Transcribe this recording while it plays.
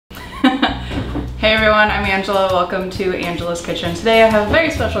Hey everyone, I'm Angela. Welcome to Angela's Kitchen. Today I have a very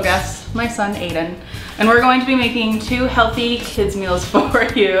special guest, my son Aiden, and we're going to be making two healthy kids meals for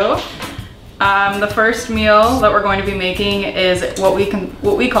you. The first meal that we're going to be making is what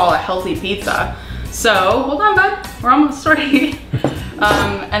we call a healthy pizza. So hold on, bud, we're almost ready.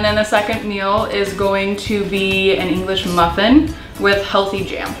 And then the second meal is going to be an English muffin with healthy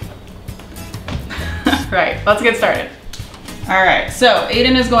jam. Right, let's get started. All right, so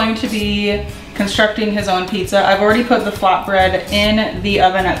Aiden is going to be constructing his own pizza. I've already put the flatbread in the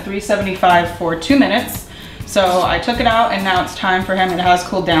oven at 375 for 2 minutes. So I took it out and now it's time for him, it has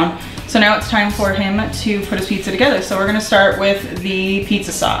cooled down. So now it's time for him to put his pizza together. So we're gonna start with the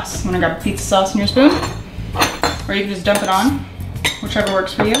pizza sauce. I'm gonna grab pizza sauce in your spoon, or you can just dump it on, whichever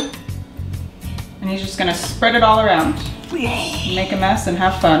works for you. And he's just gonna spread it all around. Make a mess and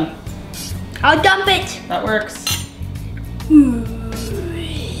have fun. I'll dump it. That works.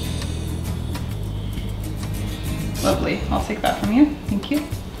 Lovely. I'll take that from you. Thank you.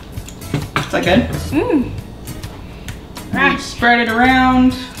 Is that good? Spread it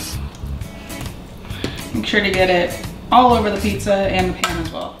around. Make sure to get it all over the pizza and the pan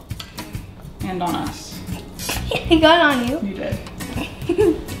as well. And on us. I got on you. You did.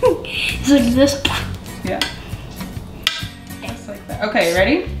 It's like this. Yeah. Just like that. Okay,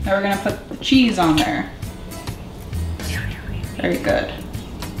 ready? Now we're gonna put the cheese on there. Very good.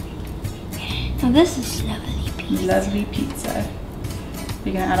 Now this is lovely. Lovely pizza.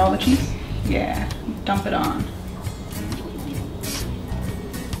 You gonna add all the cheese? Yeah. Dump it on.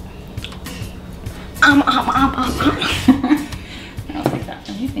 I'll take that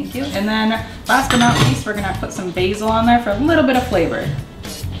from you, thank you. And then last but not least, we're gonna put some basil on there for a little bit of flavor.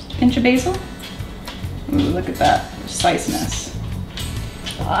 Just a pinch of basil. Ooh, look at that preciseness.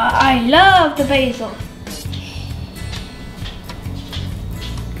 I love the basil.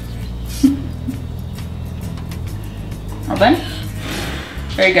 All done?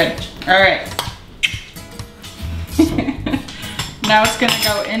 Very good. All right. Now it's gonna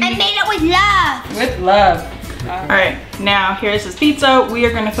go in. I made it with love. With love. All right, now here's his pizza. We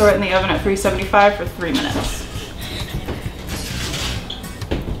are gonna throw it in the oven at 375 for 3 minutes.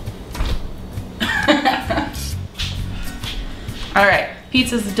 All right,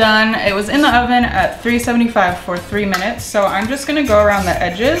 pizza's done. It was in the oven at 375 for 3 minutes. So I'm just gonna go around the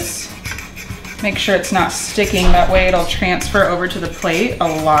edges. Make sure it's not sticking, that way it'll transfer over to the plate a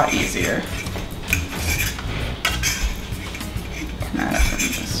lot easier.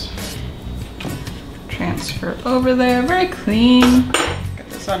 Just transfer over there, very clean. Get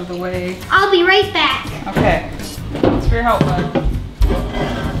this out of the way. I'll be right back. Okay, thanks for your help, bud.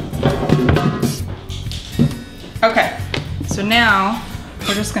 Okay, so now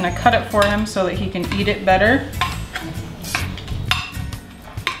we're just gonna cut it for him so that he can eat it better.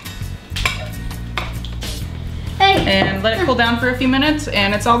 And let it cool down for a few minutes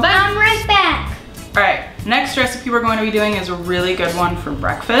and it's all done. I'm right back. All right, next recipe we're going to be doing is a really good one for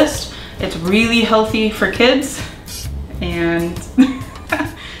breakfast. It's really healthy for kids and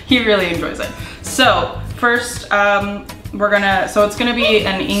he really enjoys it. So first, it's gonna be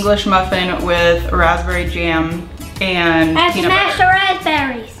an English muffin with raspberry jam and I have to peanut mash butter. the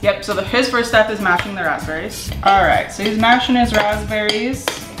raspberries. Yep, so his first step is mashing the raspberries. All right, so he's mashing his raspberries.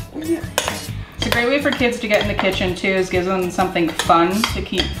 It's a great way for kids to get in the kitchen too, is gives them something fun to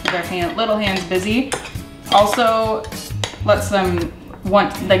keep their little hands busy. Also lets them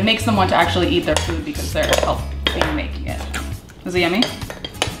makes them want to actually eat their food because they're helping making it. Is it yummy?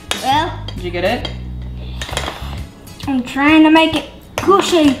 Well, Did you get it? I'm trying to make it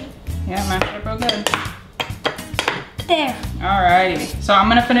cushy. Yeah, mash it up real good. There. Alrighty, so I'm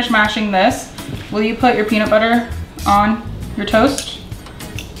gonna finish mashing this. Will you put your peanut butter on your toast?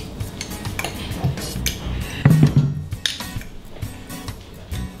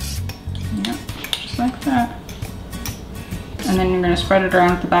 Like that. And then you're going to spread it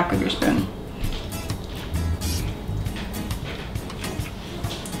around at the back of your spoon.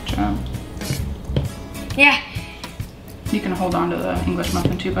 Good job. Yeah. You can hold on to the English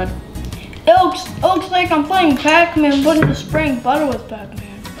muffin too, bud. It looks like I'm playing Pac-Man, putting the spring butter with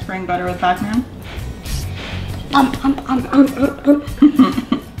Pac-Man. Spring butter with Pac-Man?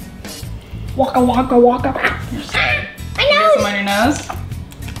 Waka waka waka. You're sorry. I You know. get some on your nose?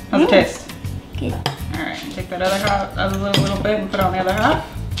 How's it taste? Good. All right, take that other half, a little bit, and put it on the other half.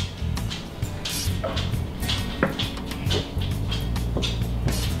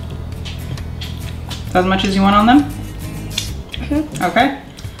 As much as you want on them? Okay.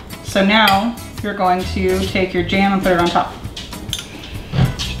 So now you're going to take your jam and put it on top.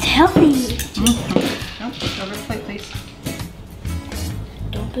 It's healthy. Oh, put it over the plate, please.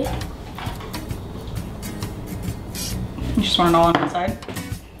 Dump it. You just want it all on one side?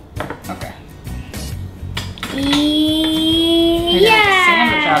 Okay. You're gonna make a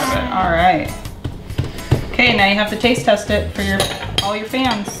sandwich out of it. All right. Okay, now you have to taste test it for all your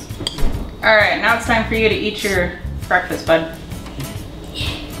fans. All right, now it's time for you to eat your breakfast, bud.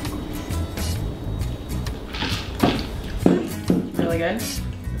 Really good.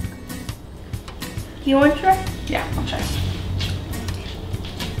 You want to try? Yeah, I'll try.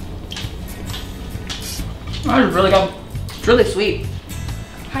 That was really good. It's really sweet.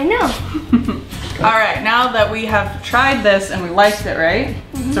 I know. All right, now that we have tried this and we liked it, right?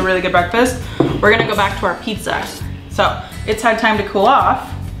 It's a really good breakfast. We're gonna go back to our pizza. So it's had time to cool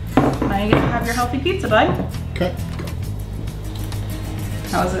off. Now you get to have your healthy pizza, bud. Okay.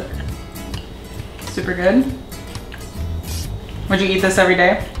 How is it? Super good? Would you eat this every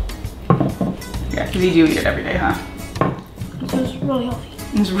day? Yeah, because you do eat it every day, huh? This is really healthy.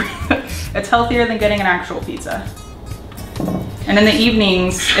 It's healthier than getting an actual pizza. And in the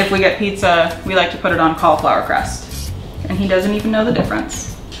evenings, if we get pizza, we like to put it on cauliflower crust. And he doesn't even know the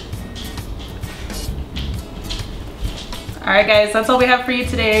difference. All right, guys, that's all we have for you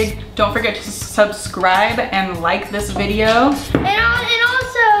today. Don't forget to subscribe and like this video. And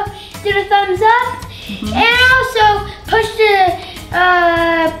also do the thumbs up. And also push the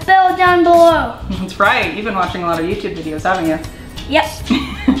bell down below. That's right. You've been watching a lot of YouTube videos, haven't you? Yep.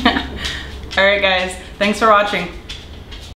 All right, guys. Thanks for watching.